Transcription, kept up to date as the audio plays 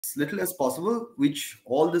little as possible, which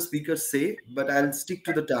all the speakers say, but I'll stick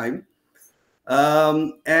to the time.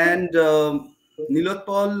 And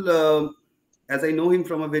Nilotpal, as I know him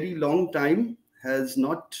from a very long time, has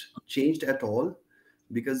not changed at all,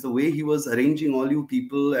 because the way he was arranging all you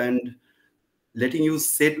people and letting you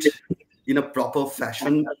sit in a proper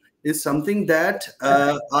fashion is something that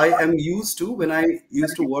I am used to when I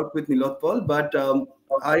used to work with Nilotpal, but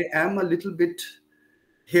I am a little bit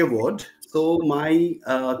hayward. So my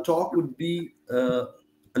talk would be a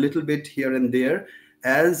little bit here and there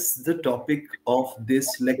as the topic of this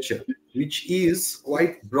lecture, which is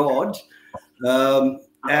quite broad.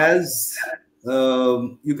 As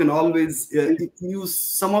you can always,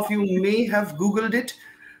 some of you may have Googled it.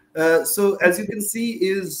 So as you can see,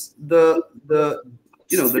 is the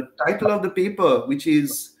title of the paper, which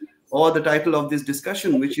is, or the title of this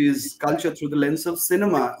discussion, which is Culture Through the Lens of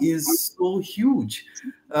Cinema, is so huge.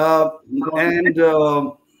 And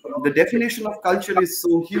the definition of culture is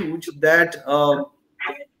so huge that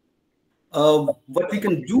what we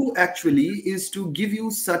can do actually is to give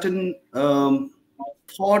you certain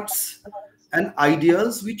thoughts and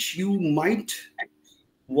ideas which you might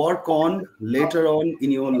work on later on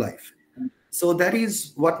in your life. So that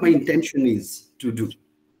is what my intention is to do.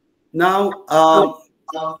 Now,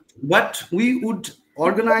 but we would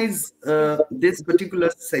organize this particular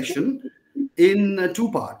session in two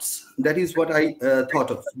parts. That is what I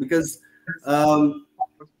thought of, because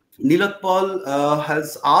Nilotpal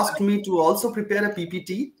has asked me to also prepare a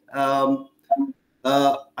PPT.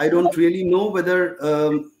 I don't really know whether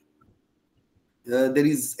there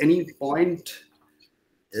is any point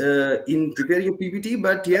in preparing a PPT,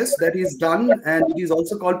 but yes, that is done, and it is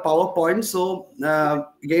also called PowerPoint. So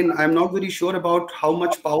again, I'm not very sure about how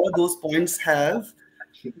much power those points have,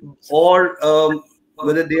 or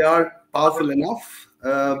whether they are powerful enough,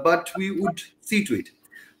 but we would see to it.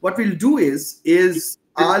 What we'll do is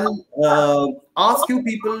I'll ask you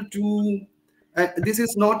people to, this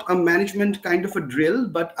is not a management kind of a drill,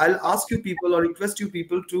 but I'll ask you people or request you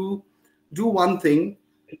people to do one thing.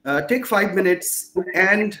 Take 5 minutes,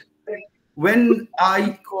 and when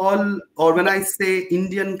I call or when I say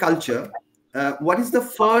Indian culture, what is the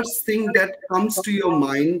first thing that comes to your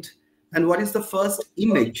mind, and what is the first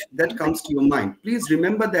image that comes to your mind? Please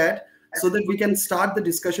remember that, so that we can start the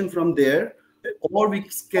discussion from there, or we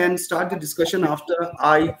can start the discussion after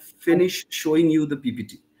I finish showing you the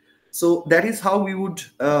PPT. So that is how we would,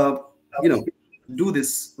 do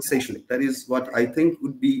this session. That is what I think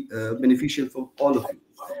would be beneficial for all of you.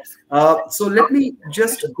 So let me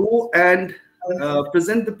just go and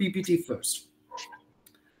present the PPT first.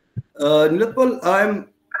 Nilotpal, I'm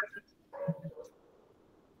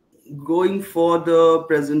going for the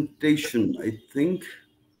presentation, I think.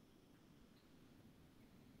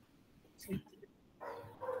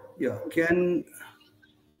 Yeah, can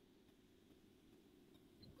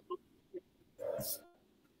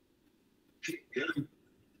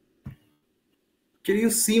you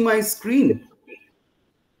see my screen?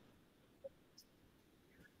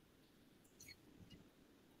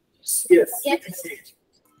 Yes.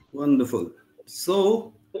 Wonderful.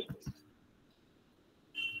 So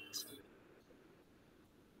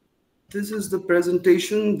this is the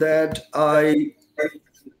presentation that I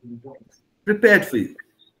prepared for you.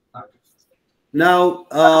 Now,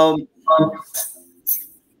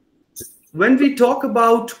 when we talk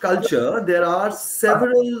about culture, there are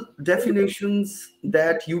several definitions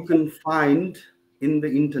that you can find in the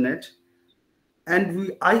internet.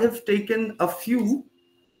 And I have taken a few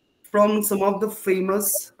from some of the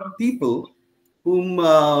famous people whom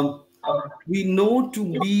we know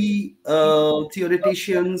to be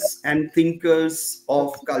theoreticians and thinkers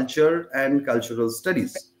of culture and cultural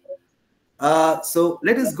studies. So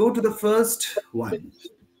let us go to the first one.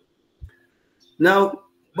 Now,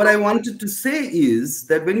 what I wanted to say is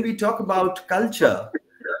that when we talk about culture,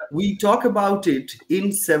 we talk about it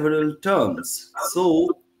in several terms. So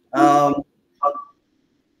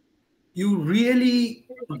you really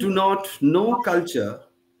do not know culture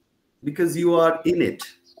because you are in it.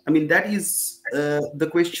 I mean, that is the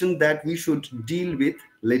question that we should deal with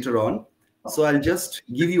later on. So I'll just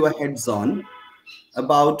give you a heads on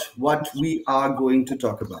about what we are going to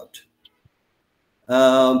talk about.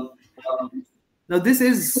 Now, this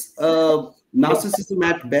is narcissism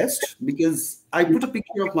at best, because I put a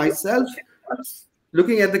picture of myself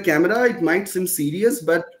looking at the camera. It might seem serious,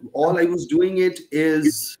 but all I was doing it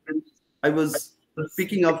is I was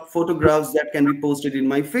picking up photographs that can be posted in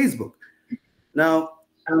my Facebook. Now,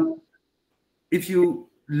 if you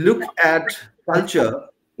look at culture,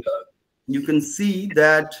 you can see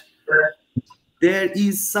that there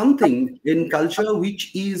is something in culture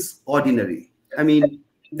which is ordinary. I mean,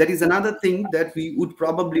 that is another thing that we would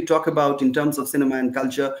probably talk about in terms of cinema and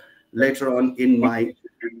culture later on in my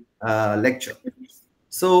lecture.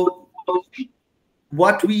 So,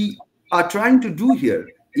 what we are trying to do here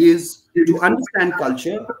is to understand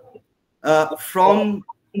culture from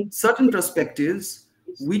certain perspectives,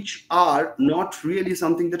 which are not really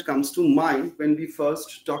something that comes to mind when we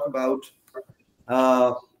first talk about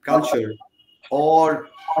culture or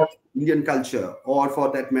Indian culture, or for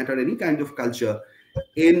that matter, any kind of culture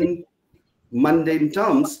in mundane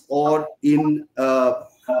terms or in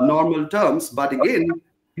normal terms. But again,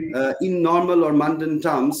 in normal or mundane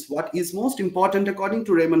terms, what is most important according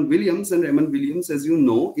to Raymond Williams, and Raymond Williams, as you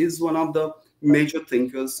know, is one of the major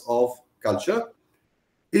thinkers of culture,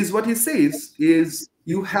 is what he says is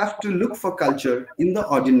you have to look for culture in the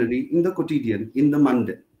ordinary, in the quotidian, in the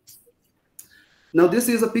mundane. Now, this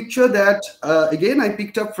is a picture that, again, I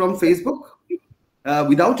picked up from Facebook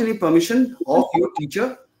without any permission of your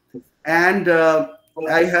teacher. And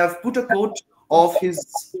I have put a quote of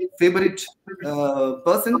his favorite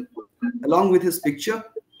person along with his picture.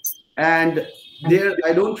 And there,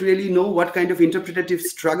 I don't really know what kind of interpretative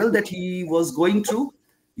struggle that he was going through.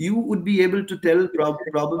 You would be able to tell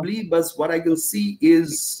probably, but what I can see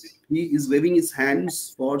is he is waving his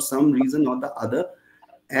hands for some reason or the other.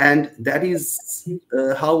 And that is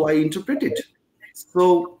how I interpret it.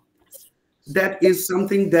 So that is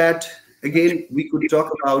something that, again, we could talk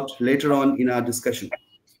about later on in our discussion.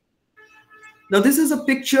 Now, this is a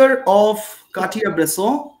picture of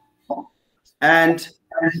Cartier-Bresson, and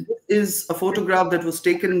this is a photograph that was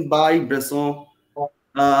taken by Bresson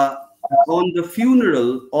on the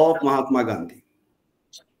funeral of Mahatma Gandhi.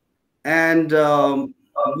 And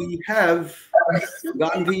we have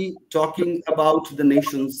Gandhi talking about the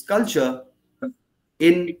nation's culture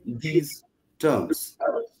in these terms.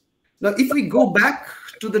 Now, if we go back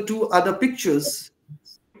to the two other pictures,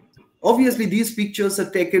 obviously these pictures are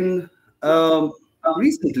taken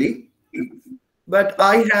recently, but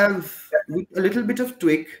I have, with a little bit of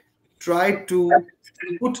tweak, tried to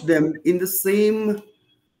put them in the same,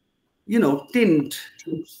 tint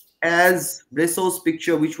as Bressot's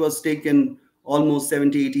picture, which was taken almost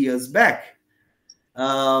 70, 80 years back.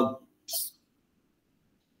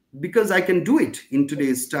 Because I can do it in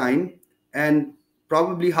today's time, and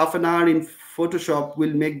probably half an hour in Photoshop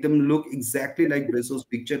will make them look exactly like Bressot's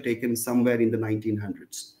picture taken somewhere in the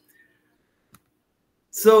 1900s.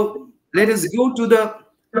 So let us go to the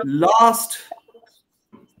last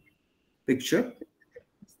picture.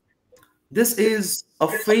 This is a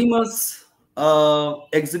famous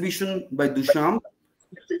exhibition by Duchamp,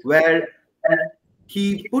 where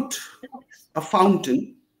he put a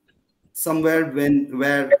fountain somewhere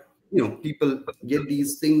where people get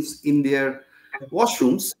these things in their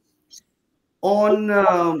washrooms on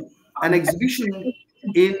an exhibition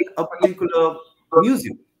in a particular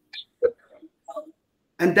museum.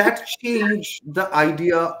 And that changed the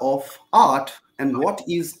idea of art and what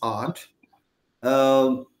is art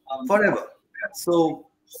forever. So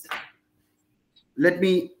let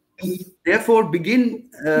me therefore begin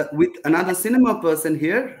with another cinema person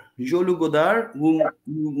here, Jean-Luc Godard, whom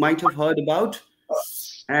you might have heard about.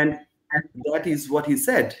 And that is what he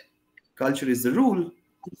said: culture is the rule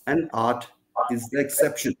and art is the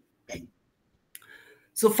exception.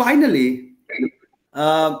 So finally,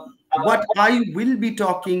 what I will be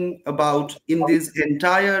talking about in this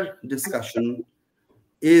entire discussion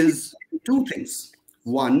is two things.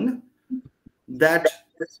 One, that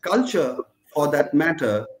culture, for that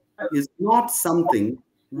matter, is not something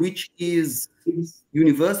which is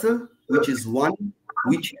universal, which is one,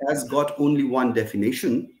 which has got only one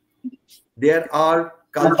definition. There are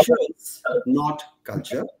cultures, not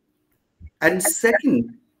culture. And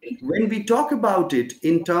second, when we talk about it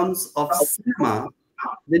in terms of cinema,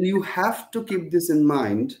 then you have to keep this in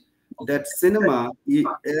mind, that cinema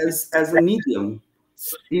as a medium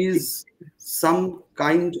is some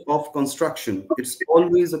kind of construction. It's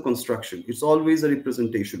always a construction. It's always a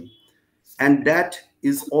representation. And that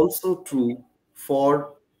is also true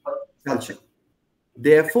for culture.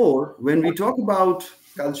 Therefore, when we talk about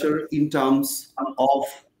culture in terms of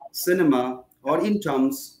cinema or in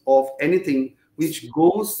terms of anything which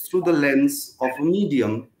goes through the lens of a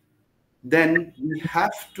medium, then we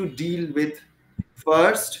have to deal with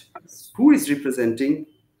first who is representing,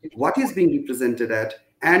 what is being represented at,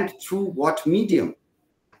 and through what medium.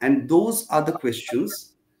 And those are the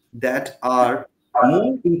questions that are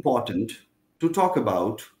more important to talk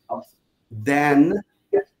about than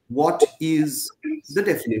what is the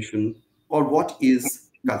definition or what is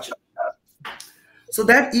culture. So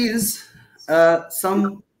that is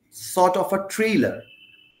some sort of a trailer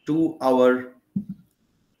to our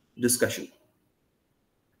discussion.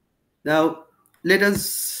 Now, let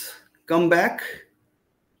us come back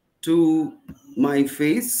to my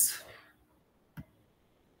face.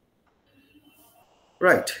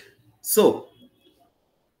 Right. So,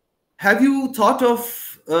 have you thought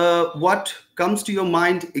of what comes to your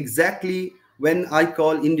mind exactly when I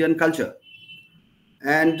call Indian culture?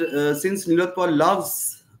 And since Nilotpal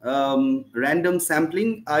loves random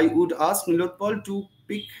sampling, I would ask Nilotpal to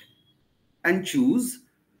pick and choose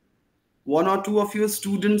one or two of your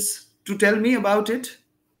students to tell me about it.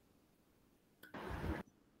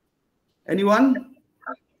 Anyone?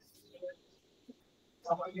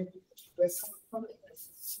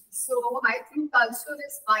 So I think culture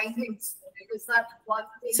is binding. Is that one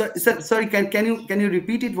thing? Sorry, can you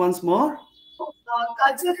repeat it once more?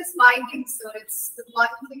 Culture is binding, sir. It's the one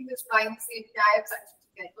thing which binds the entire country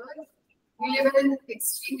together. We live in an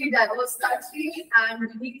extremely diverse country, and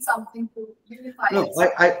we need something to unify us.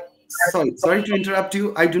 No, sorry to interrupt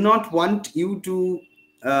you. I do not want you to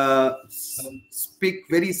speak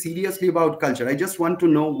very seriously about culture. I just want to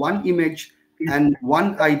know one image and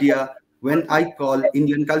one idea when I call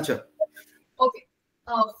Indian culture. Okay.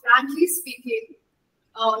 Frankly speaking,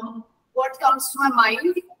 what comes to my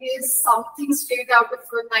mind is something straight out of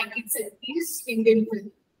the 1970s Indian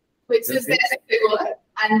film, which is there's a river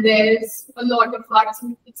and there's a lot of arts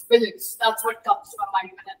in its village. That's what comes to my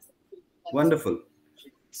mind when I think. Wonderful.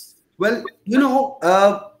 Well,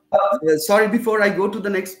 sorry, before I go to the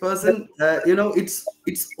next person,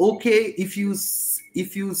 it's okay if you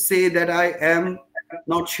say that I am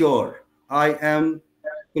not sure, I am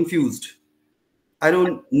confused, I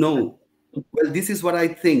don't know. Well, this is what I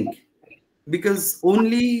think, because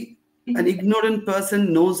only an ignorant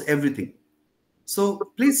person knows everything. So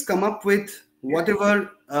please come up with whatever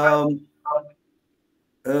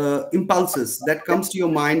impulses that comes to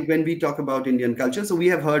your mind when we talk about Indian culture. So we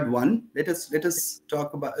have heard one. Let us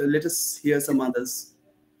talk about. Let us hear some others.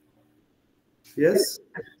 Yes.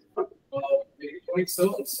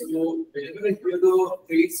 So whenever I hear the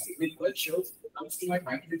phrase Indian culture, what comes to my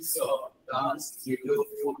mind is dance, theater,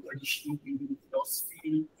 folk tradition, Indian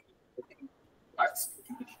philosophy.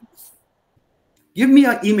 Give me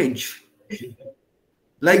an image,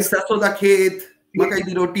 like Sarson da Khet, Makai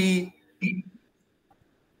di Roti,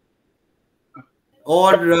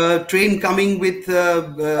 or train coming with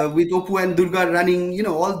Oppu and Durga running,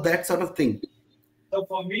 all that sort of thing. So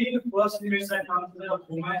for me, the first image that comes to a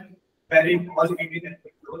woman wearing all Indian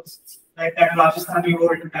clothes, like that Rajasthani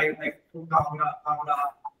old type, like Kaura,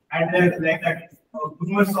 and there's like that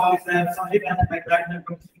Boomer song is there, something like that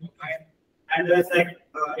comes to mind. And there's like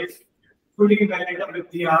it's fully connected up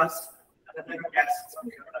with the arts, and like a gas,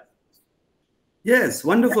 something like that. Yes,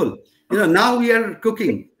 wonderful. Now we are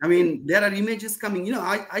cooking. I mean, there are images coming.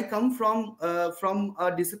 I come from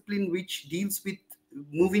a discipline which deals with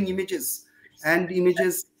moving images and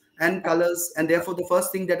colors, and therefore the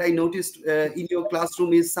first thing that I noticed in your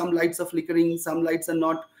classroom is some lights are flickering, some lights are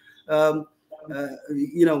not,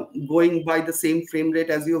 going by the same frame rate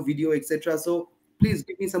as your video, etc. So please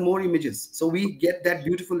give me some more images, so we get that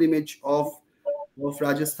beautiful image of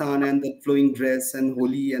Rajasthan and the flowing dress and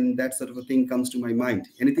Holi and that sort of a thing comes to my mind.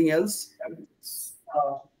 Anything else?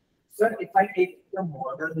 Sir, if I take the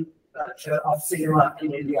modern culture of cinema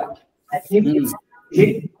in India, I think it's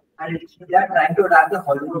big and they are trying to adapt the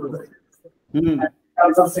Hollywood world. And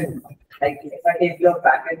also cinema. Like if I take your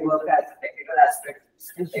back-end work as technical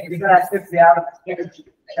aspects, in technical aspects they are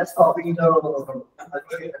just copying the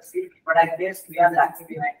industry, but I guess we are lacking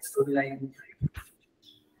behind storyline.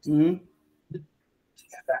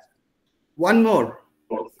 One more.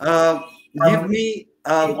 Give me.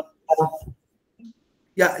 I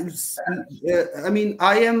mean,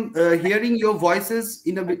 I am hearing your voices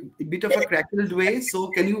in a bit of a crackled way. So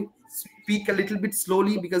can you speak a little bit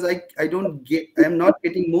slowly, because I am not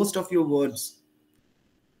getting most of your words.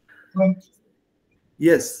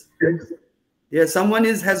 Yes. Yeah, someone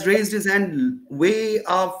has raised his hand way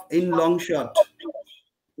up in long shot.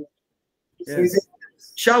 Yes.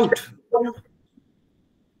 Shout.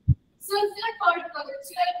 So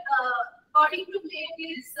according to me,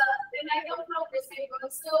 is when I come from this table,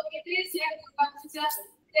 so it is just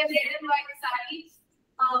the red and white sarees,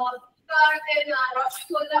 and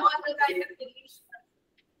Rashgola on the kind of finish.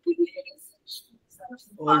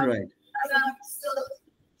 All right.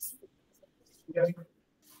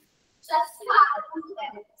 Just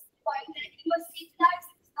point that you must see that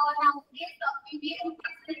nowadays the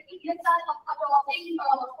Indians are adopting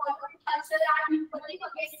foreign culture and putting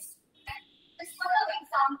against. As for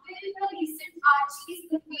example, the recent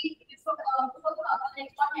archives between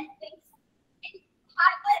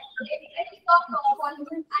Bollywood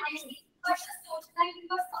and Hindi, but the storyline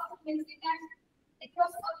was amazing and it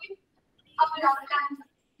was a bit abrupt and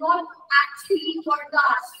not actually what the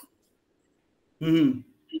artist.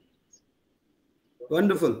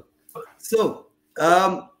 Wonderful. So,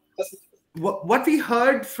 what we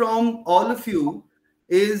heard from all of you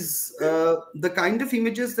is the kind of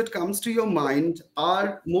images that comes to your mind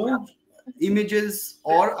are more images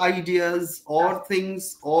or ideas or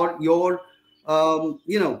things or your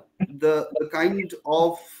the kind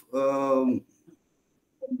of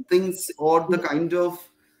things or the kind of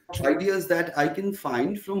ideas that I can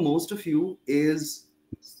find from most of you is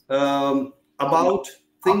about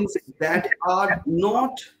things that are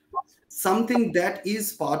not something that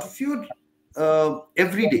is part of your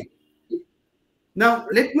everyday. Now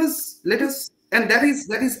let us, and that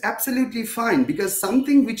is absolutely fine, because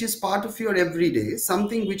something which is part of your everyday,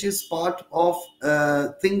 something which is part of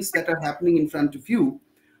things that are happening in front of you,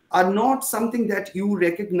 are not something that you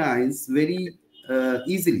recognize very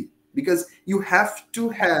easily, because you have to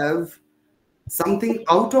have something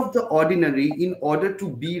out of the ordinary in order to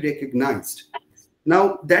be recognized.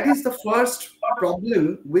 Now, that is the first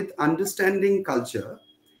problem with understanding culture,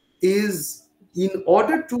 is in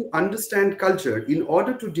order to understand culture, in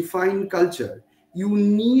order to define culture, you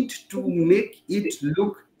need to make it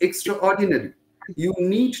look extraordinary. You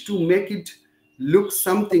need to make it look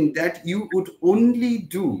something that you would only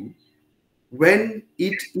do when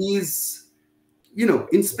it is,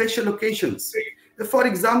 in special occasions. For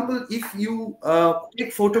example, if you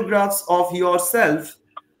take photographs of yourself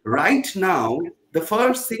right now, the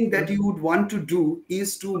first thing that you would want to do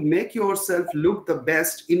is to make yourself look the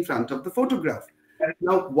best in front of the photograph.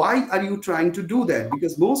 Now, why are you trying to do that?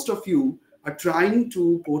 Because most of you are trying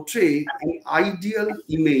to portray an ideal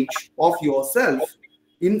image of yourself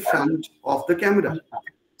in front of the camera.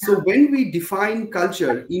 So when we define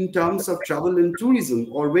culture in terms of travel and tourism,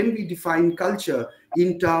 or when we define culture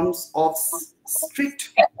in terms of strict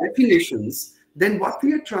definitions, then what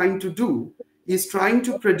we are trying to do is trying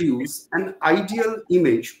to produce an ideal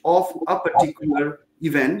image of a particular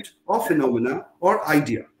event or phenomena or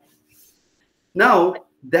idea. Now,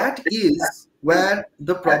 that is where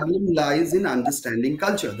the problem lies in understanding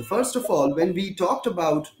culture. First of all, when we talked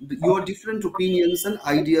about your different opinions and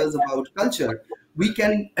ideas about culture, we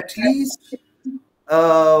can at least,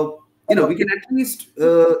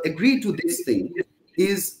 agree to this thing,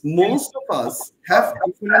 is most of us have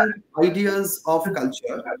different ideas of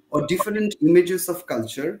culture or different images of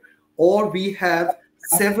culture, or we have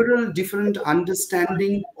several different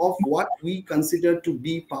understanding of what we consider to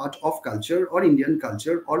be part of culture or Indian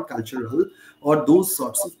culture or cultural or those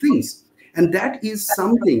sorts of things. And that is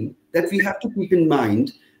something that we have to keep in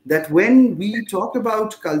mind, that when we talk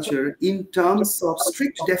about culture in terms of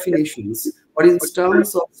strict definitions or in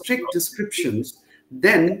terms of strict descriptions,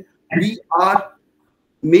 then we are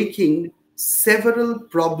making several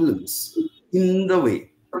problems in the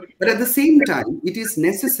way. But at the same time, it is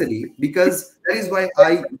necessary, because that is why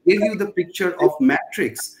I gave you the picture of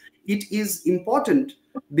matrix. It is important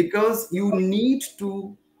because you need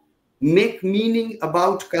to make meaning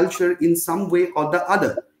about culture in some way or the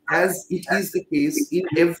other, as it is the case in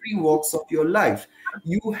every walks of your life.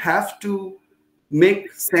 You have to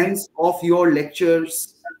make sense of your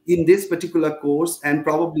lectures in this particular course, and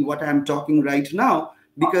probably what I'm talking right now,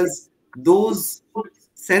 because those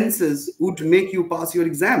senses would make you pass your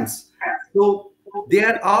exams. So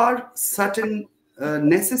there are certain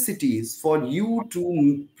necessities for you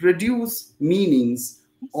to produce meanings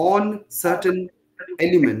on certain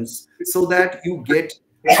elements, so that you get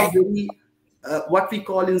a very what we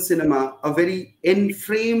call in cinema a very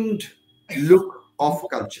enframed look of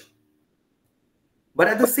culture. But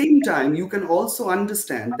at the same time, you can also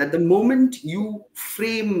understand that the moment you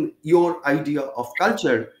frame your idea of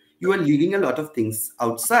culture, you are leaving a lot of things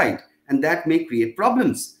outside, and that may create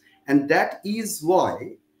problems. And that is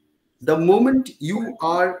why the moment you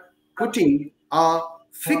are putting a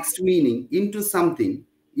fixed meaning into something,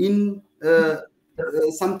 in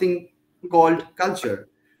something called culture,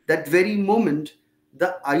 that very moment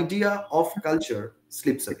the idea of culture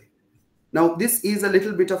slips away. Now, this is a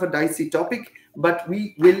little bit of a dicey topic, but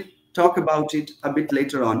we will talk about it a bit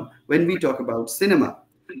later on when we talk about cinema.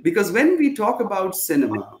 Because when we talk about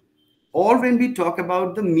cinema, or when we talk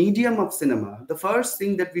about the medium of cinema, the first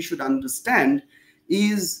thing that we should understand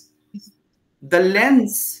is the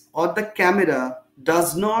lens or the camera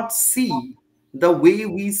does not see the way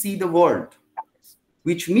we see the world,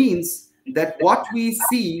 which means that what we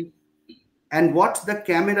see and what the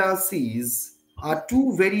camera sees are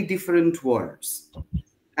two very different worlds.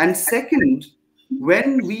 And second,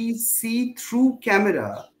 when we see through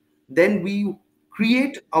camera, then we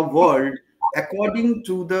create a world according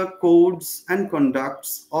to the codes and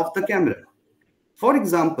conducts of the camera. For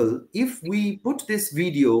example, if we put this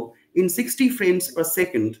video in 60 frames per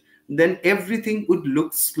second, then everything would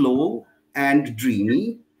look slow and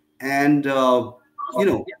dreamy and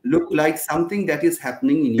look like something that is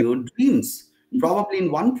happening in your dreams. Probably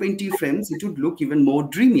in 120 frames, it would look even more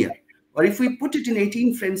dreamier. Or if we put it in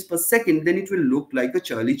 18 frames per second, then it will look like a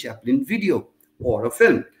Charlie Chaplin video or a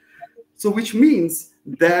film. So which means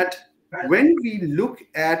that when we look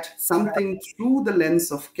at something through the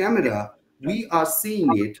lens of camera, we are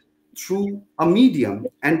seeing it through a medium,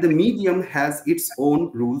 and the medium has its own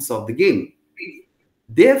rules of the game.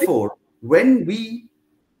 Therefore, when we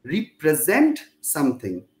represent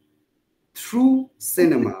something through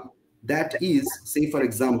cinema, that is, say, for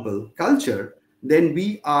example, culture, then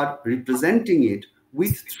we are representing it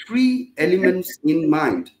with three elements in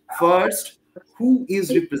mind. First, who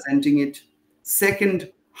is representing it?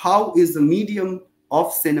 Second, how is the medium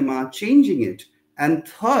of cinema changing it? And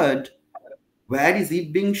third, where is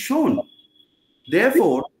it being shown?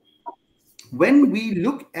 Therefore, when we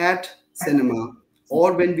look at cinema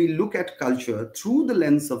or when we look at culture through the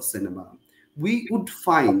lens of cinema, we would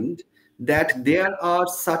find that there are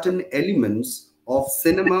certain elements of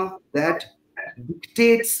cinema that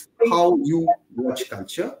dictates how you watch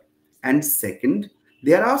culture. And second,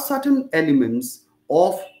 there are certain elements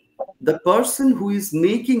of the person who is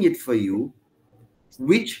making it for you,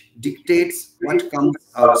 which dictates what comes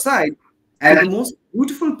outside. And the most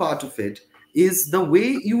beautiful part of it is the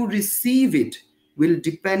way you receive it will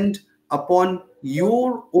depend upon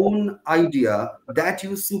your own idea that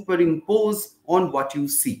you superimpose on what you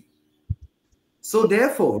see. So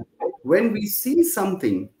therefore, when we see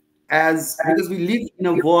something because we live in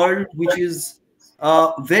a world which is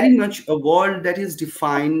very much a world that is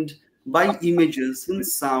defined by images and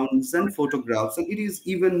sounds and photographs, and it is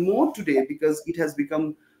even more today because it has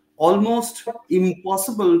become almost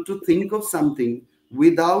impossible to think of something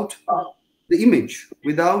without the image,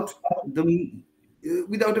 without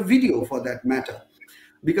a video for that matter,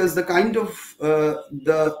 because the kind of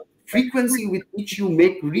the frequency with which you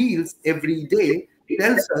make reels every day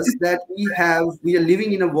tells us that we are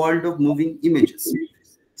living in a world of moving images.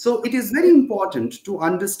 So it is very important to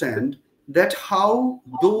understand that how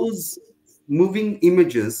those moving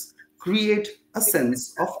images create a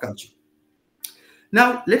sense of culture.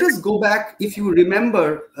 Now, let us go back. If you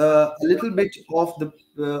remember a little bit of the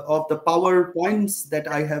PowerPoints that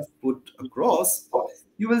I have put across,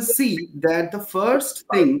 you will see that the first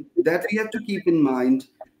thing that we have to keep in mind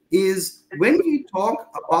is when we talk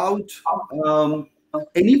about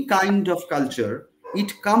any kind of culture,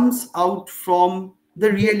 it comes out from the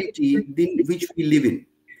reality in which we live in,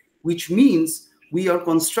 which means we are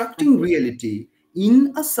constructing reality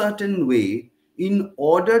in a certain way in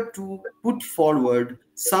order to put forward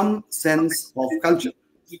some sense of culture.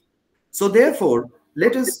 So therefore,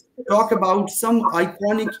 let us talk about some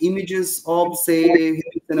iconic images of, say,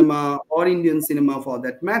 Hindi cinema or Indian cinema for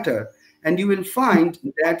that matter. And you will find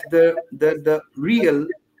that the real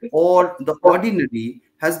or the ordinary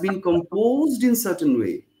has been composed in certain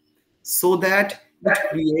way so that it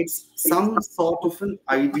creates some sort of an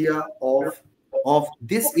idea of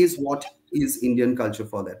this is what is Indian culture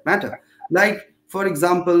for that matter. Like, for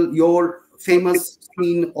example, your famous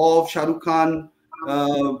scene of Shah Rukh Khan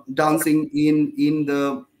dancing in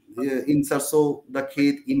Sarso the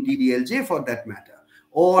Khet in DDLJ for that matter.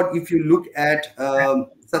 Or if you look at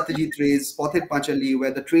Satyajit Ray's Pather Panchali,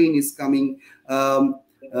 where the train is coming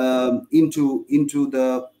into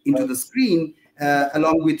the screen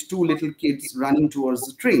along with two little kids running towards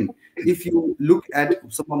the train. If you look at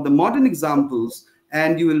some of the modern examples,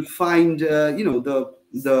 and you will find the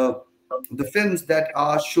films that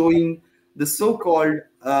are showing the so-called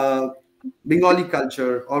Bengali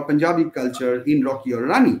culture or Punjabi culture in Rocky or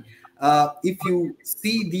Rani. If you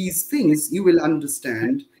see these things, you will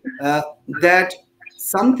understand that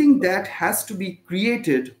something that has to be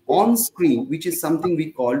created on screen, which is something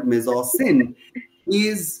we call mise-en-scène,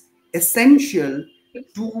 is essential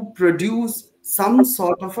to produce some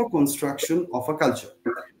sort of a construction of a culture.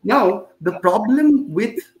 Now, the problem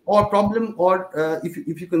with,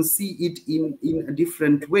 if you can see it in a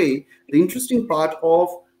different way, the interesting part of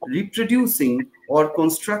reproducing or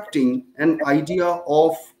constructing an idea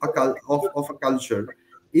of a culture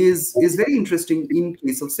is very interesting in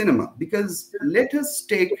case of cinema. Because let us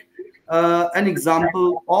take an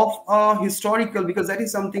example of a historical, because that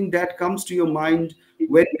is something that comes to your mind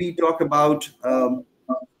when we talk about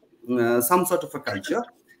some sort of a culture.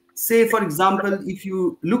 Say, for example, if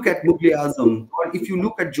you look at Mughal Azam, or if you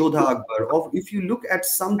look at Jodha Akbar, or if you look at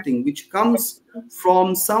something which comes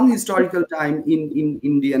from some historical time in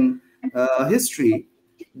Indian history,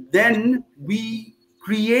 then we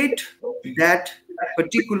create that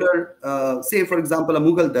particular, say, for example, a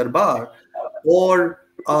Mughal Darbar, or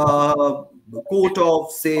court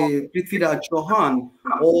of, say, Prithviraj Chauhan,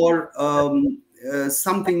 or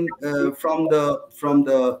something from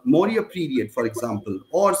the Maurya period, for example,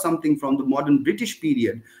 or something from the modern British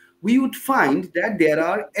period, we would find that there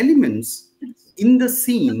are elements in the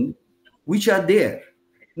scene which are there.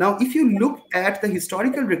 Now, if you look at the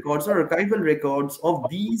historical records or archival records of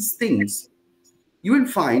these things, you will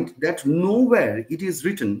find that nowhere it is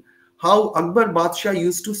written how Akbar Badshah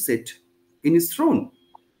used to sit in his throne,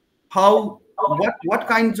 how what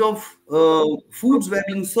kinds of foods were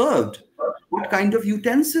being served, what kind of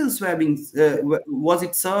utensils were being was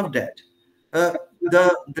it served at,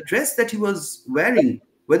 the dress that he was wearing,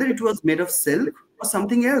 whether it was made of silk or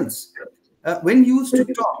something else, when he used to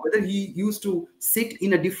talk, whether he used to sit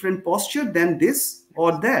in a different posture than this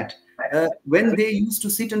or that, when they used to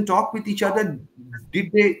sit and talk with each other,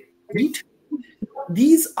 did they eat?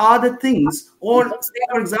 These are the things. Or say,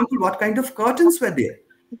 for example, what kind of curtains were there.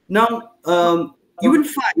 Now, you will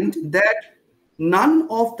find that none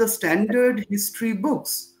of the standard history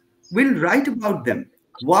books will write about them.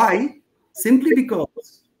 Why? Simply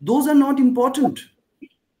because those are not important.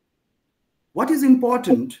 What is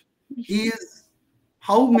important is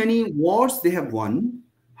how many wars they have won,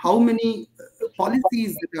 how many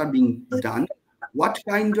policies that are being done, what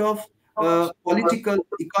kind of political,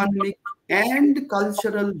 economic, and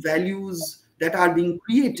cultural values that are being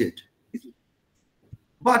created.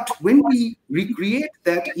 But when we recreate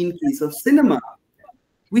that in case of cinema,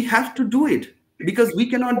 we have to do it, because we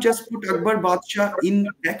cannot just put Akbar Badshah in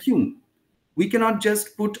vacuum. We cannot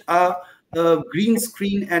just put a green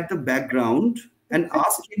screen at the background and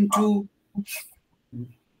ask him to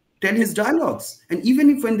tell his dialogues. And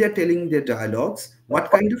even if when they're telling their dialogues,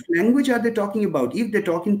 what kind of language are they talking about? If they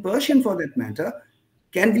talk in Persian, for that matter,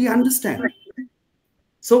 can we understand?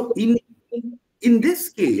 So in this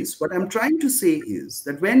case, what I'm trying to say is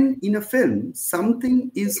that when in a film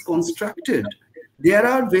something is constructed, there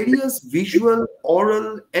are various visual,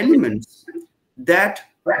 oral elements that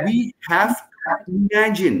we have to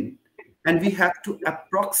imagine and we have to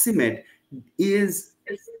approximate, is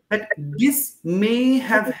that this may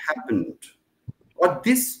have happened, or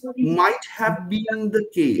this might have been the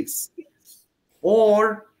case.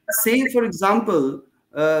 Or say, for example,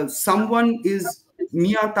 someone is,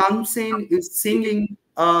 Mia Tansen is singing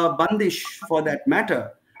Bandish, for that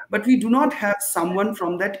matter, but we do not have someone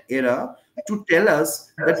from that era to tell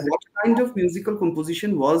us that what kind of musical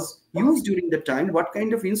composition was used during the time, what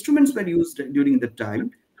kind of instruments were used during the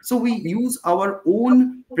time. So we use our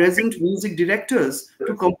own present music directors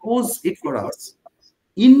to compose it for us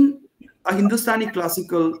in a Hindustani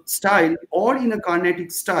classical style or in a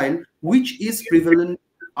Carnatic style, which is prevalent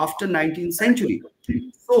after 19th century.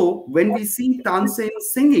 So when we see Tansen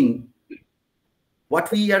singing, what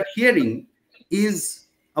we are hearing is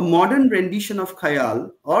a modern rendition of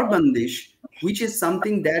Khayal or Bandish, which is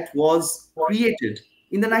something that was created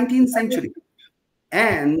in the 19th century.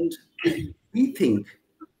 And we think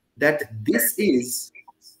that this is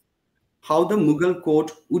how the Mughal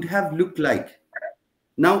court would have looked like.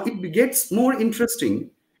 Now it gets more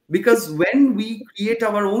interesting, because when we create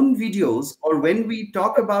our own videos or when we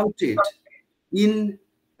talk about it in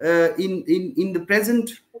the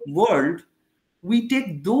present world, we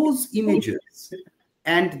take those images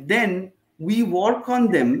and then we work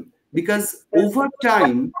on them, because over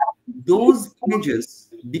time those images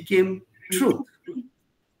became truth.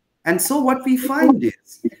 And so what we find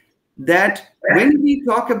is that when we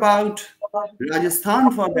talk about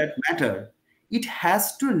Rajasthan, for that matter, it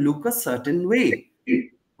has to look a certain way.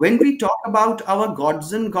 When we talk about our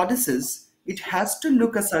gods and goddesses, it has to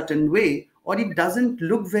look a certain way, or it doesn't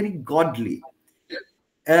look very godly.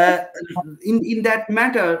 In that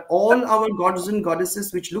matter, all our gods and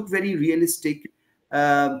goddesses, which look very realistic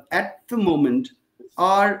at the moment,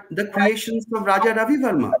 are the creations of Raja Ravi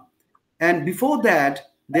Verma. And before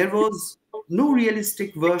that, there was no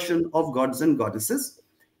realistic version of gods and goddesses.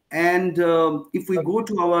 And if we go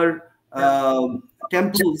to our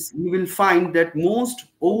temples, we will find that most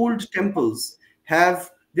old temples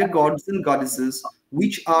have their gods and goddesses,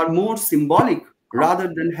 which are more symbolic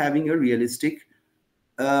rather than having a realistic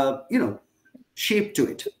shape to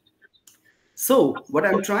it. So what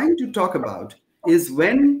I'm trying to talk about is,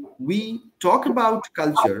 when we talk about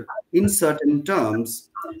culture in certain terms,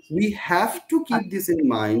 we have to keep this in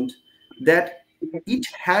mind, that it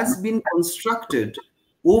has been constructed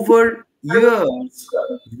over years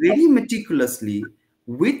very meticulously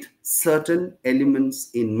with certain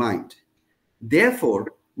elements in mind. Therefore,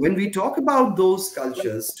 when we talk about those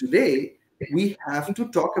cultures today, we have to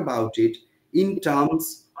talk about it in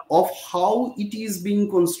terms of how it is being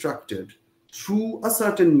constructed through a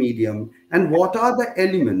certain medium and what are the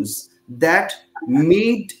elements that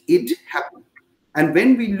made it happen. And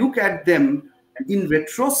when we look at them in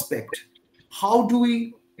retrospect, how do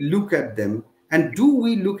we look at them? And do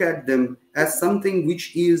we look at them as something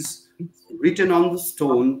which is written on the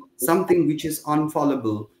stone, something which is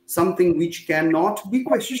unfallible, something which cannot be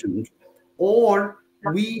questioned, or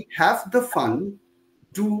we have the fun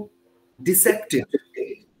to dissect it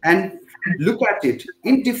and look at it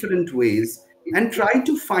in different ways and try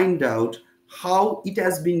to find out how it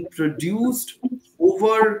has been produced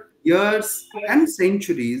over years and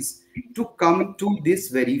centuries to come to this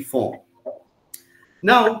very form.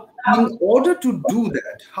 Now, in order to do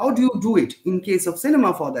that, how do you do it in case of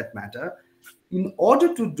cinema for that matter? In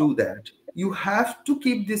order to do that, you have to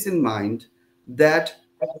keep this in mind that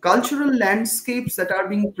cultural landscapes that are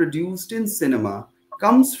being produced in cinema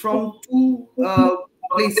comes from two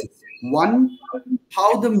places. One,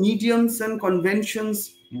 how the mediums and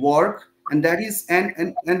conventions work, and that is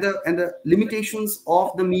and the limitations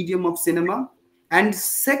of the medium of cinema. And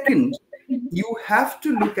second, you have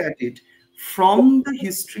to look at it from the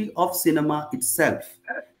history of cinema itself.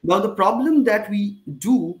 Now, the problem that we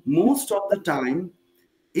do most of the time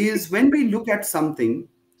is when we look at something,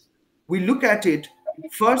 we look at it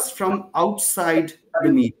first from outside the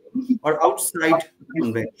medium or outside the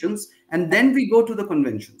conventions, and then we go to the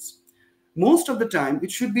conventions. Most of the time, it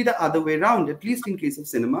should be the other way around, at least in case of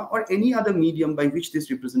cinema or any other medium by which this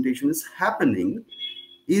representation is happening,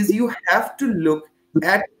 is you have to look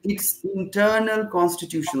at its internal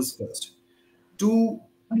constitutions first. To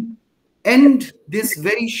end this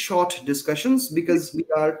very short discussions, because we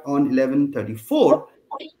are on 11:34,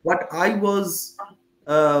 what I was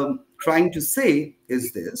trying to say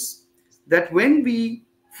is this, that when we,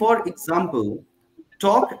 for example,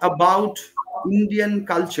 talk about Indian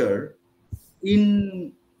culture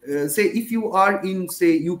in, say, if you are in,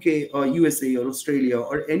 say, UK or USA or Australia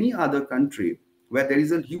or any other country where there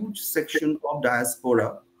is a huge section of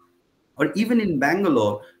diaspora, or even in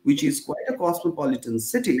Bangalore, which is quite a cosmopolitan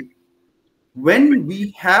city, when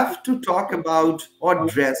we have to talk about or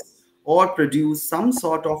dress or produce some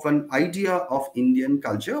sort of an idea of Indian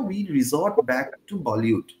culture, we resort back to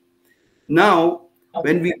Bollywood. Now,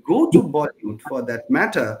 when we go to Bollywood, for that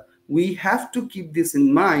matter, we have to keep this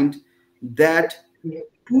in mind, that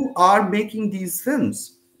who are making these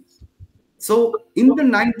films. So in the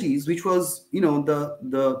 90s, which was, you know,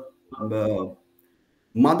 the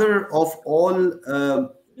mother of all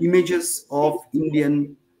images of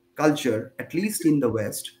Indian culture, at least in the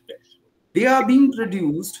West, they are being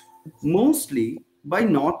produced mostly by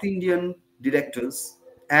North Indian directors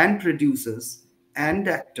and producers and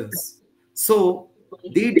actors. So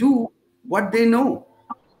they do what they know.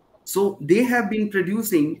 So they have been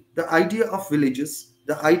producing the idea of villages,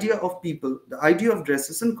 the idea of people, the idea of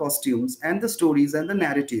dresses and costumes, and the stories and the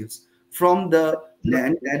narratives from the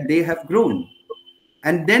land that they have grown.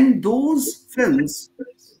 And then those films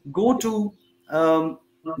go to um,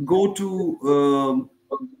 go to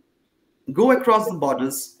go across the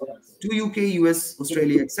borders to UK, US,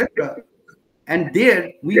 Australia, etc. And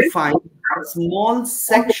there we find a small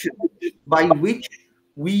section by which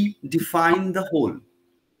we define the whole.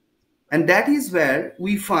 And that is where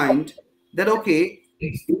we find that, okay,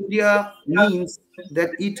 India means that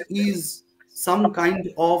it is some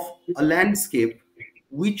kind of a landscape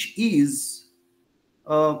which is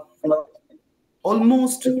uh,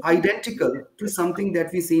 almost identical to something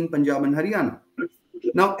that we see in Punjab and Haryana.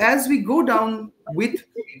 Now, as we go down with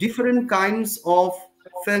different kinds of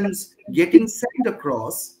films getting sent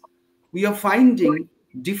across, we are finding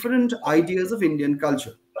different ideas of Indian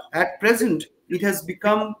culture. At present, it has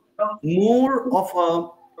become more of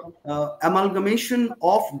a amalgamation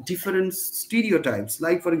of different stereotypes.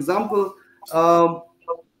 Like, for example,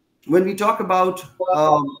 when we talk about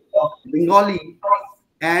Bengali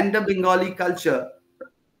and the Bengali culture,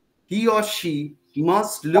 he or she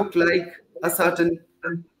must look like a certain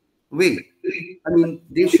way. I mean,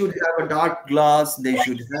 they should have a dark glass. They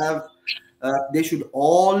should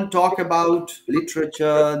all talk about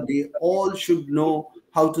literature. They all should know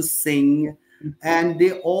how to sing, and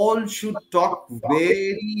they all should talk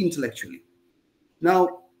very intellectually.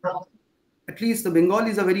 Now, at least the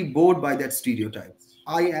Bengalis are very bored by that stereotype.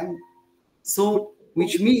 I am. So,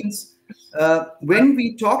 which means when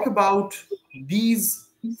we talk about these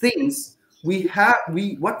things,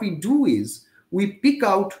 what we do is we pick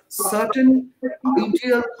out certain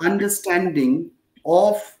ideal understanding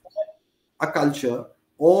of a culture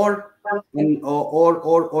or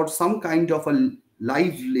or some kind of a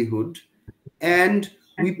livelihood, and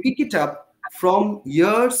we pick it up from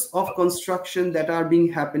years of construction that are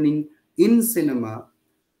being happening in cinema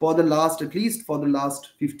for the last, at least for the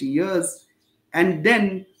last 50 years, and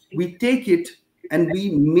then we take it and we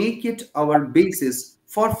make it our basis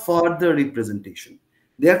for further representation.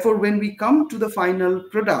 Therefore, when we come to the final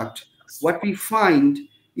product, what we find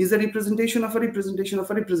is a representation of a representation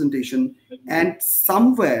of a representation, and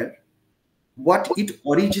somewhere what it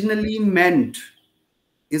originally meant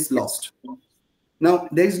is lost. Now,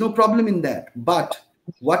 there is no problem in that, but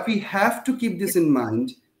what we have to keep this in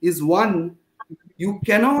mind is, one, you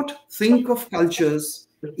cannot think of cultures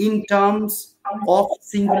in terms of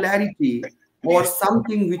singularity or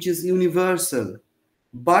something which is universal,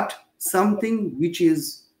 but something which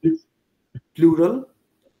is plural,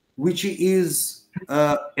 which is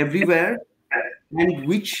everywhere, and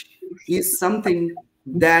which is something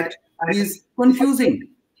that is confusing,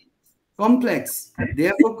 complex,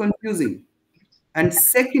 therefore confusing. And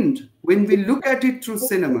second, when we look at it through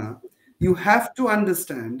cinema, you have to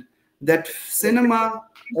understand that cinema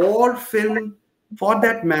or film, for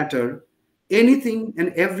that matter, anything and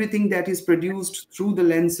everything that is produced through the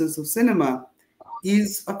lenses of cinema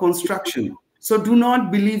is a construction. So do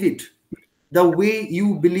not believe it the way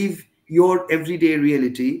you believe your everyday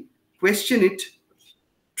reality. Question it,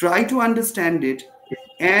 try to understand it,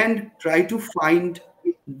 and try to find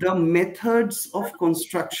the methods of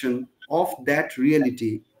construction of that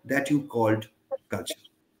reality that you called culture.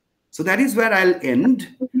 So that is where I'll end.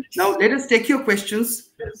 Now let us take your questions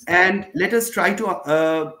and let us try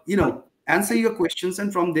to answer your questions,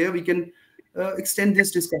 and from there we can extend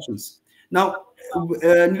these discussions. Now,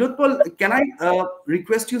 Nilotpal, can I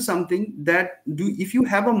request you something, that if you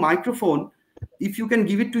have a microphone, if you can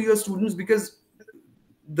give it to your students, because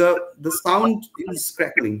the sound is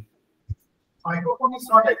crackling. Microphone is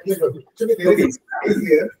not actually there is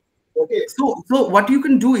here. Okay. So what you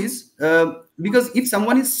can do is, because if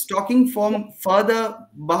someone is talking from further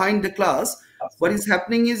behind the class, what is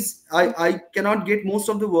happening is I cannot get most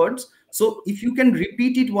of the words. So if you can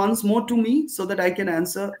repeat it once more to me so that I can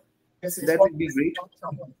answer, that would be great.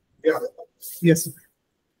 Yeah. Yes.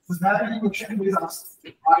 Is there any question please ask?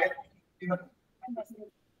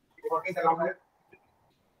 What is around it?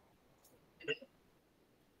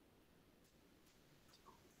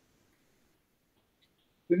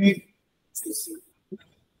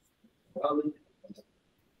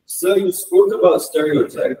 So you spoke about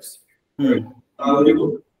stereotypes. Hmm. I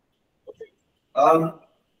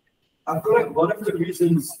feel like one of the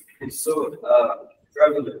reasons it's so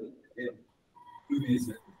prevalent in movies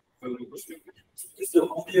and film industry is the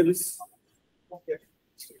audience.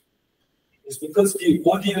 It's because the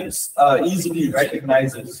audience easily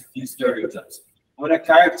recognizes these stereotypes. When a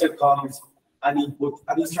character comes and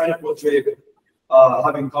he's trying to portray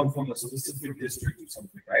having come from a specific district or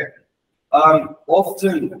something, right?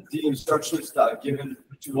 Often the instructions that are given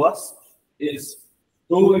to us is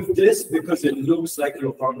go with this because it looks like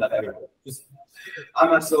you're from that area. I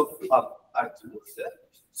myself have acted with that.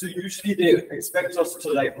 So usually they expect us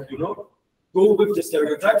to go with the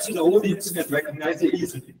stereotypes so the audience can recognize it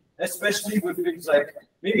easily. Especially with things like,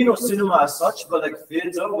 maybe not cinema as such, but like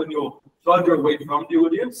theater, when you're further away from the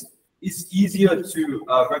audience, it's easier to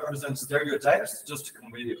represent stereotypes just to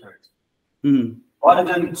convey the character. Hmm. Rather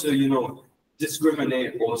than to,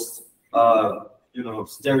 discriminate or,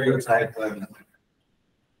 stereotype and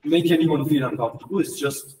make anyone feel uncomfortable. It's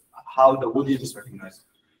just how the audience recognizes.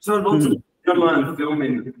 So lots of cinema and film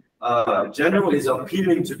in general is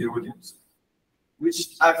appealing to the audience,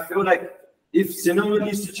 which I feel like if cinema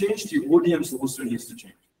needs to change, the audience also needs to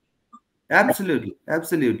change. Absolutely,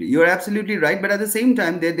 absolutely. You're absolutely right. But at the same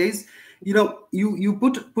time, there's, you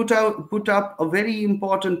put up a very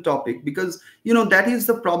important topic, because that is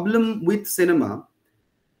the problem with cinema.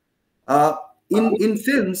 In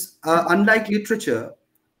films, unlike literature,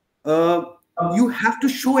 you have to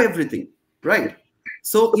show everything, right?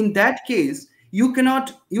 So in that case, you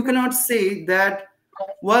cannot say that,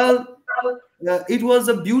 well, it was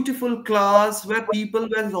a beautiful class where people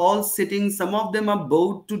were all sitting. Some of them are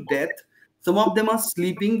bored to death. Some of them are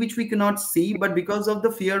sleeping, which we cannot see. But because of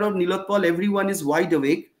the fear of Nilotpal, everyone is wide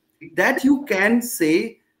awake. That you can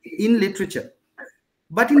say in literature.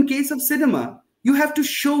 But in case of cinema, you have to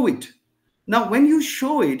show it. Now, when you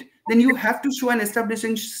show it, then you have to show an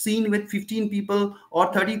establishing scene with 15 people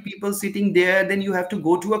or 30 people sitting there. Then you have to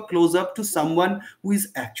go to a close-up to someone who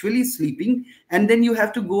is actually sleeping, and then you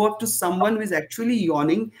have to go up to someone who is actually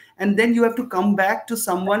yawning, and then you have to come back to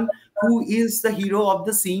someone who is the hero of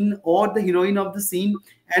the scene or the heroine of the scene,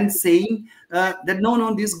 and saying that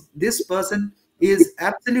no, this person is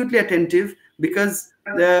absolutely attentive because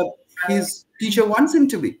his teacher wants him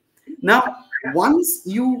to be. Now, once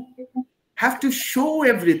you have to show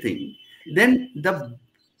everything, then the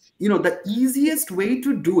easiest way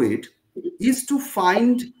to do it is to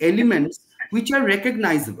find elements which are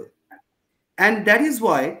recognizable. And that is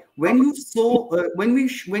why when you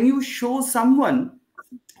show someone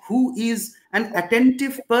who is an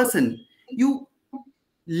attentive person, you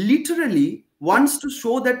literally wants to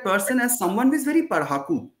show that person as someone who is very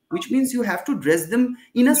parhaku, which means you have to dress them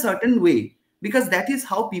in a certain way, because that is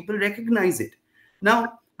how people recognize it.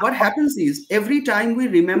 Now, what happens is, every time we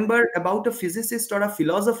remember about a physicist or a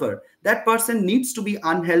philosopher, that person needs to be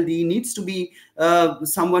unhealthy, needs to be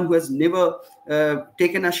someone who has never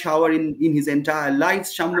taken a shower in his entire life,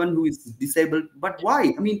 someone who is disabled. But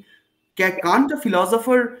why? I mean, can't a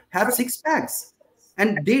philosopher have six packs?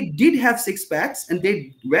 And they did have six packs, and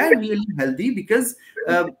they were really healthy, because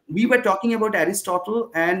we were talking about Aristotle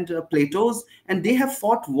and Plato's, and they have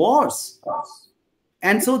fought wars.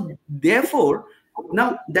 And so therefore,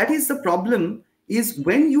 now that is the problem, is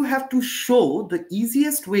when you have to show, the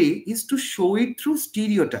easiest way is to show it through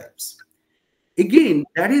stereotypes. Again,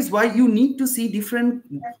 that is why you need to see different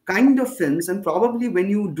kind of films, and probably when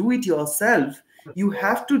you do it yourself, you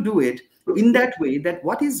have to do it in that way, that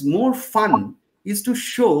what is more fun is to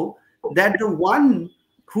show that the one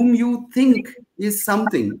whom you think is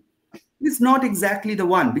something is not exactly the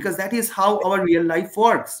one, because that is how our real life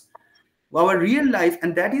works. Our real life,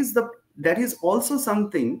 and that is also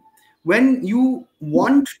something, when you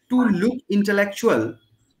want to look intellectual,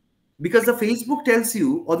 because the Facebook tells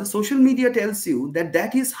you, or the social media tells you, that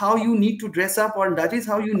that is how you need to dress up, or that is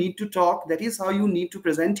how you need to talk, that is how you need to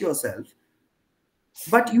present yourself.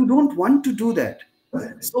 But you don't want to do that.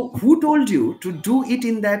 So who told you to do it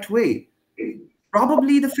in that way?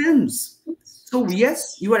 Probably the films. So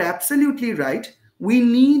yes, you are absolutely right. We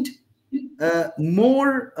need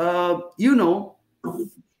more,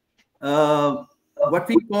 what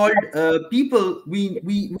we called people. We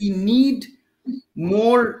need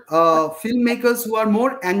more filmmakers who are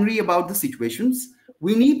more angry about the situations.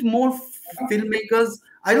 We need more filmmakers.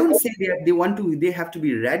 I don't say they have to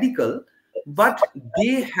be radical, but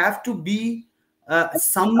they have to be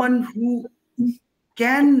someone who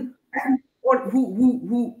can, or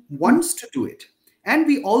who wants to do it. And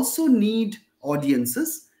we also need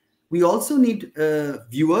audiences. We also need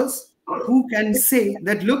viewers who can say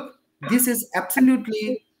that, look, this is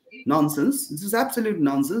absolutely nonsense. This is absolute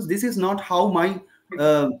nonsense. This is not how my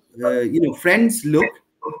friends look.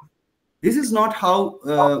 This is not how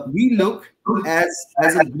we look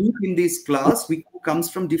as a group in this class. We comes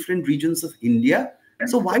from different regions of India.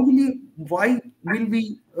 So why will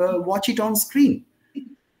we watch it on screen?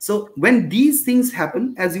 So when these things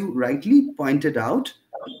happen, as you rightly pointed out,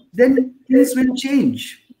 then things will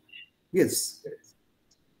change. Yes.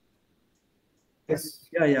 Yes.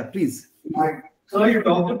 Yeah, please. So you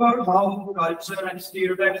talked about how culture and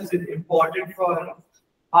stereotypes is important for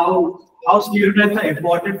how stereotypes are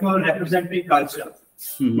important for representing culture.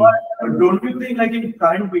 But don't you think, like, in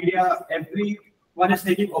current media, everyone is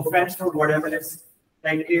taking offense for whatever is,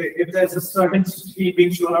 like, if there's a certain scene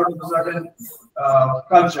being shown out of a certain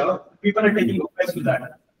culture, people are taking offense to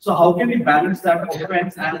that. So how can we balance that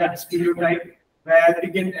offense and that stereotype, where we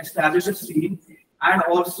can establish a scene and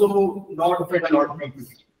also not offend a lot of people?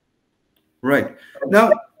 Right.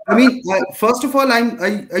 Now, I mean, first of all,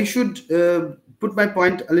 I should put my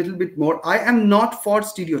point a little bit more. I am not for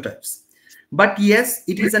stereotypes, but yes,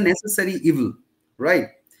 it is a necessary evil, right?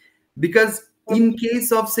 Because in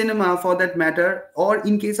case of cinema, for that matter, or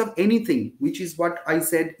in case of anything, which is what I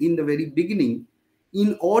said in the very beginning,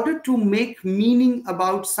 in order to make meaning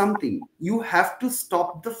about something, you have to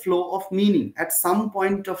stop the flow of meaning at some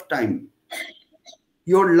point of time.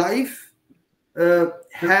 Your life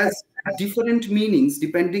has different meanings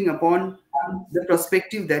depending upon the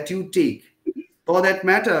perspective that you take. For that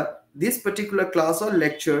matter, this particular class or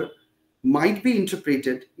lecture might be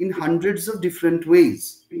interpreted in hundreds of different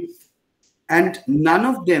ways, and none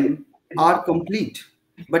of them are complete,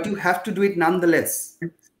 but you have to do it nonetheless.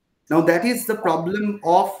 Now, that is the problem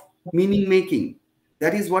of meaning making.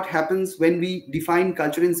 That is what happens when we define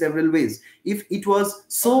culture in several ways. If it was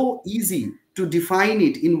so easy to define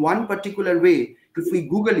it in one particular way, if we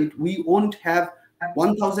Google it, we won't have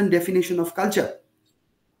 1,000 definition of culture.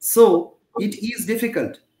 So it is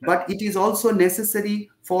difficult, but it is also necessary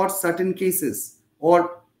for certain cases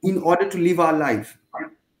or in order to live our life.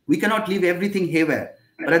 We cannot leave everything haywire,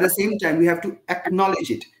 but at the same time, we have to acknowledge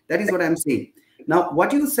it. That is what I'm saying. Now,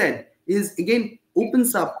 what you said is again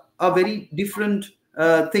opens up a very different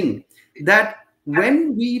thing, that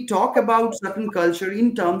when we talk about certain culture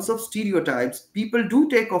in terms of stereotypes, people do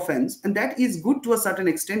take offense, and that is good to a certain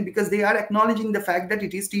extent because they are acknowledging the fact that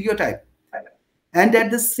it is stereotype. And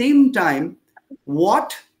at the same time,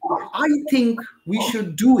 what I think we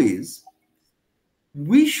should do is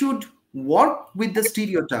we should work with the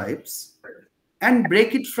stereotypes and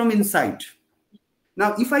break it from inside.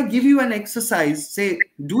 Now, if I give you an exercise, say,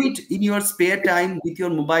 do it in your spare time with your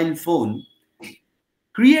mobile phone,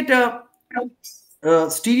 create a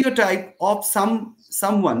stereotype of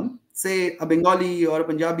someone, say a Bengali or a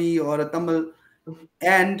Punjabi or a Tamil,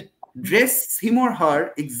 and dress him or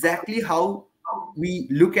her exactly how we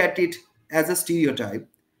look at it as a stereotype,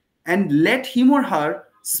 and let him or her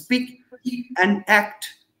speak and act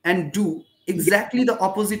and do exactly the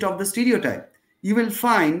opposite of the stereotype. You will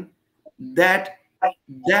find that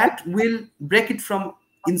that will break it from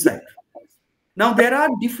inside. Now, there are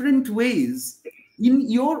different ways in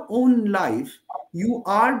your own life. You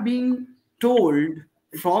are being told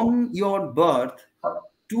from your birth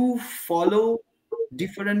to follow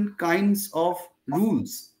different kinds of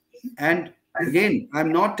rules. And again,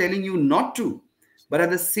 I'm not telling you not to, but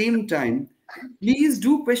at the same time, please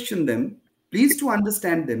do question them, please to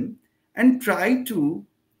understand them, and try to,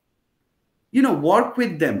 work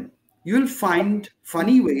with them. You'll find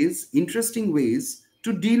funny ways, interesting ways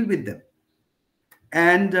to deal with them.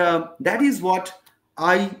 And that is what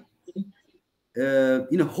I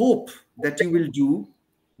hope that you will do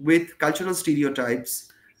with cultural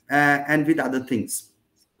stereotypes and with other things.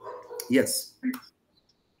 Yes.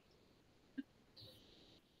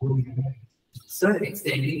 Sir,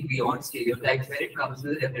 extending beyond stereotypes when it comes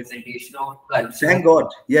to the representation of culture. Thank God.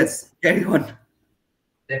 Yes. Carry on.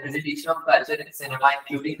 Representation of culture in cinema,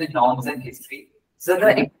 including the norms and history. So the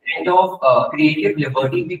extent of creative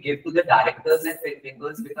liberty we give to the directors and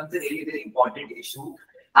filmmakers becomes a really very important issue.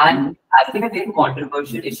 And I think a very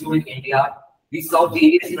controversial issue in India. We saw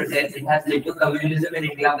various protests. It has led to communalism in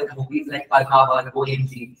India with movies like Padmavat,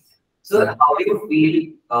 OMG. So how do you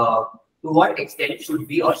feel, to what extent should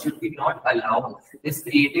we or should we not allow this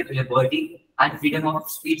creative liberty and freedom of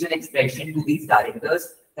speech and expression to these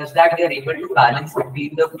directors, such that they are able to balance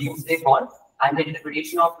between the views they want and the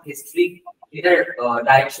interpretation of history in the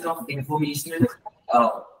direction of informational,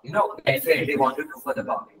 welfare they want to do for the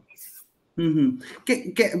public?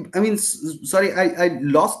 I mean, sorry, I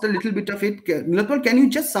lost a little bit of it. Nilotpal, can you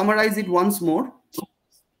just summarize it once more?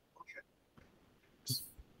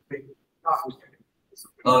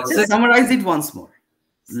 Just summarize it once more.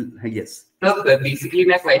 Yes. So basically,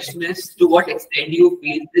 my question is: to what extent do you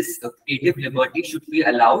feel this creative liberty should be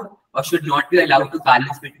allowed or should not be allowed to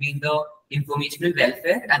balance between the informational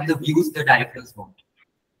welfare and the views the directors want?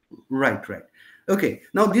 Right. Okay.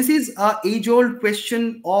 Now, this is an age-old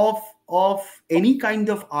question of any kind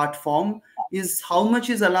of art form, is how much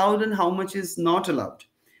is allowed and how much is not allowed.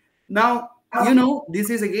 Now, this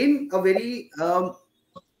is again a very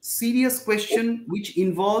serious question which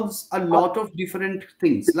involves a lot of different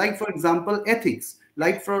things, like for example ethics,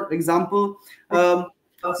 like for example how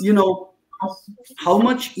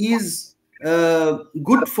much is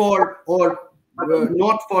good for or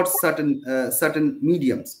not for certain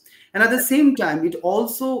mediums. And at the same time, it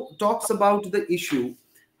also talks about the issue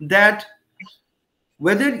that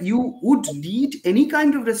whether you would need any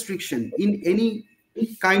kind of restriction in any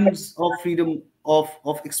kinds of freedom of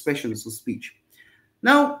expressions of speech.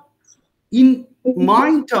 Now, in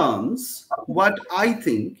my terms, what I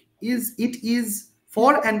think is, it is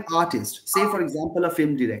for an artist, say for example, a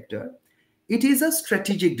film director, it is a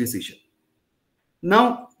strategic decision.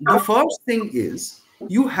 Now, the first thing is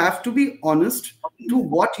you have to be honest to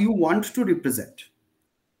what you want to represent.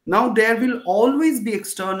 Now, there will always be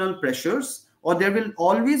external pressures, or there will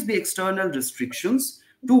always be external restrictions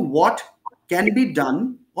to what can be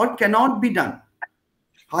done or cannot be done.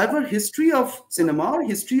 However, history of cinema or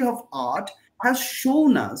history of art has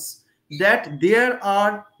shown us that there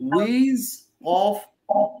are ways of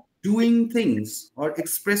doing things or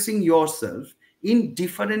expressing yourself in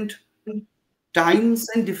different times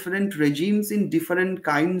and different regimes, in different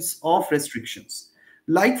kinds of restrictions.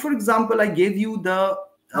 Like, for example, I gave you the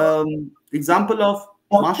example of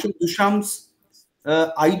Marshall Duchamp's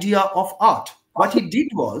idea of art. What he did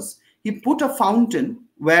was he put a fountain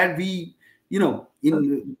where we,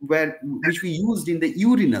 which we used in the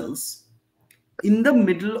urinals in the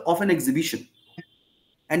middle of an exhibition.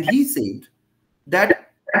 and he said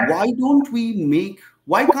that why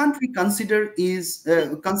can't we consider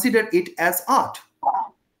it as art?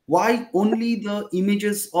 Why only the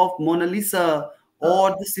images of Mona Lisa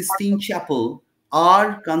or the Sistine Chapel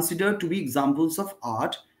are considered to be examples of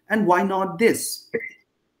art, and why not this?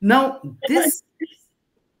 Now, this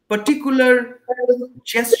particular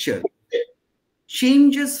gesture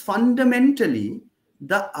changes fundamentally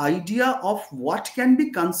the idea of what can be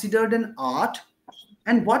considered an art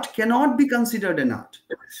and what cannot be considered an art.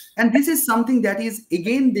 And this is something that is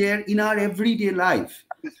again there in our everyday life.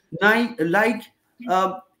 Like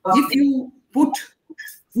if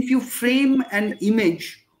you frame an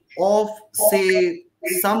image of, say,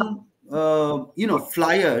 some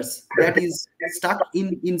flyers that is stuck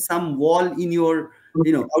in some wall in your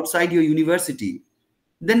outside your university,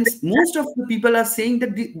 then most of the people are saying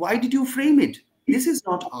that why did you frame it? This is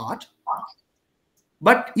not art.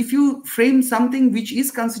 But if you frame something which is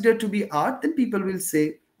considered to be art, then people will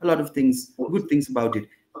say a lot of things, good things about it.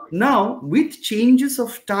 Now, with changes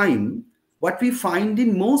of time, what we find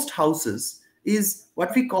in most houses is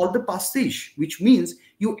what we call the pastiche, which means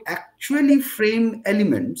you actually frame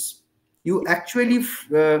elements, you actually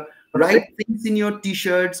write things in your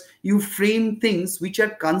t-shirts, you frame things which are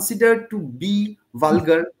considered to be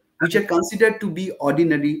vulgar, which are considered to be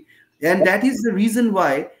ordinary. And that is the reason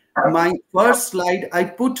why my first slide, I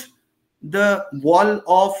put the wall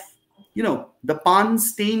of, the pan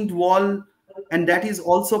stained wall, and that is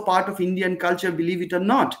also part of Indian culture, believe it or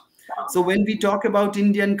not. So when we talk about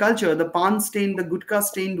Indian culture, the pan stained, the gutka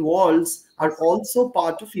stained walls are also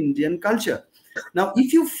part of Indian culture. Now,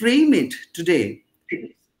 if you frame it today,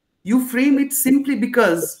 you frame it simply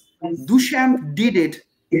because Duchamp did it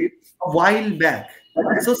a while back.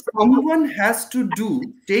 So someone has to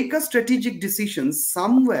take a strategic decision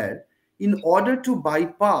somewhere in order to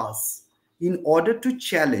bypass, in order to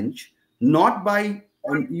challenge, not by,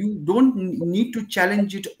 you don't need to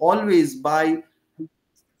challenge it always by,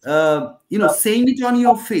 saying it on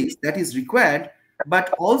your face, that is required.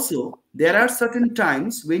 But also there are certain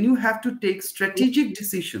times when you have to take strategic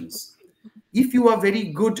decisions. If you are very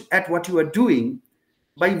good at what you are doing,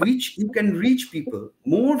 by which you can reach people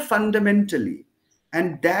more fundamentally,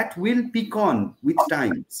 and that will pick on with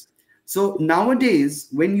times. So nowadays,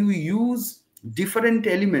 when you use different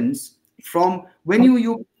elements from when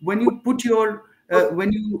you put your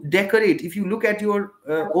when you decorate, if you look at your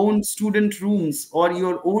own student rooms or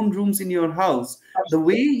your own rooms in your house, the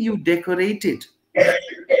way you decorate it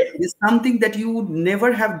is something that you would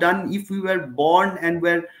never have done if we were born and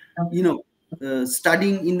were,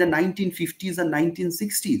 studying in the 1950s and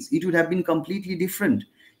 1960s. It would have been completely different.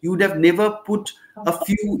 You would have never put a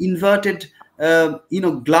few inverted,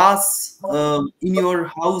 glass in your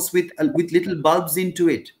house with little bulbs into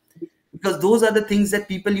it, because those are the things that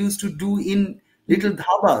people used to do in little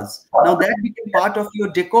dhabas. Now that became part of your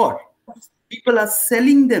decor. People are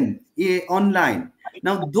selling them online.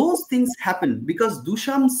 Now those things happen because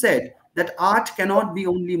Duchamp said that art cannot be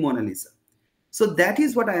only Mona Lisa. So that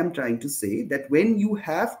is what I am trying to say, that when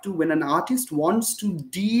an artist wants to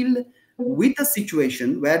deal with a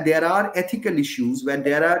situation where there are ethical issues, where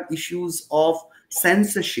there are issues of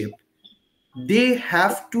censorship, they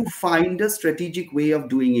have to find a strategic way of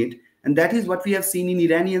doing it. And that is what we have seen in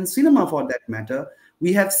Iranian cinema, for that matter.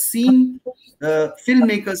 We have seen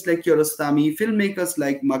filmmakers like Kiarostami, filmmakers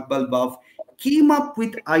like Maqbal Baf came up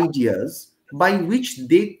with ideas by which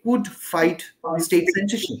they could fight state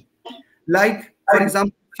censorship. Like, for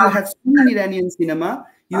example, if you have seen Iranian cinema,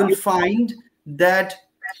 you will find that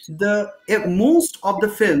most of the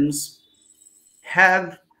films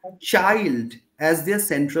have child as their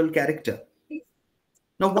central character.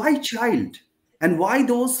 Now, why child? And why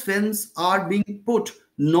those films are being put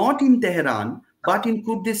not in Tehran, but in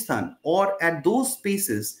Kurdistan, or at those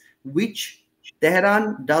spaces which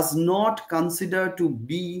Tehran does not consider to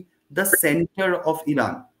be the center of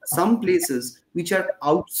Iran. Some places which are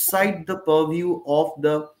outside the purview of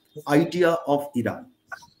the idea of Iran.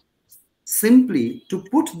 Simply to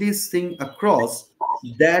put this thing across,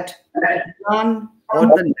 that Iran, or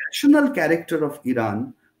the national character of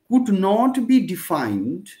Iran, could not be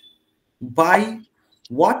defined by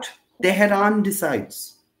what Tehran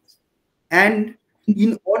decides. And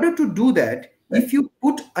in order to do that, if you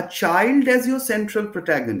put a child as your central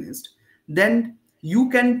protagonist, then you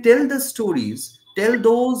can tell the stories, tell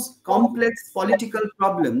those complex political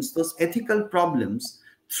problems, those ethical problems,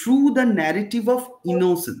 through the narrative of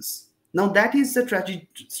innocence. Now, that is the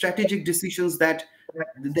strategic decisions that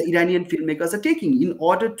the Iranian filmmakers are taking in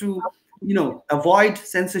order to, avoid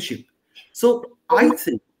censorship. So I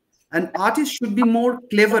think an artist should be more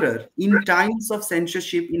cleverer in times of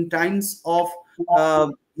censorship, in times of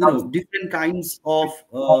different kinds of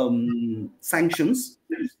sanctions.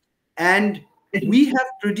 And we have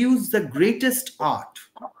produced the greatest art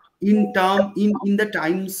in the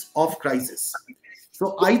times of crisis.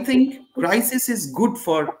 So I think crisis is good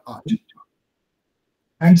for art.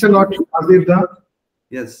 Thanks a lot, Rajdeep.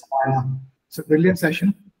 Yes. It's a brilliant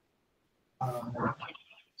session.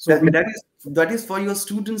 So that is for your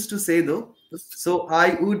students to say, though. So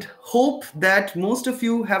I would hope that most of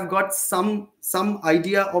you have got some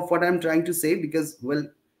idea of what I'm trying to say, because, well,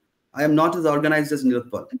 I am not as organized as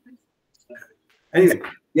Nirupal. Anyway,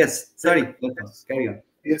 yes, sorry, carry on.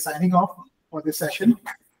 We are signing off for this session.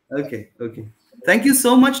 Okay. Thank you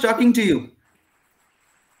so much talking to you.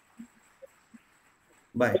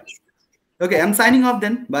 Bye. Okay, I'm signing off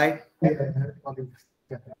then. Bye.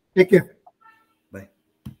 Take care.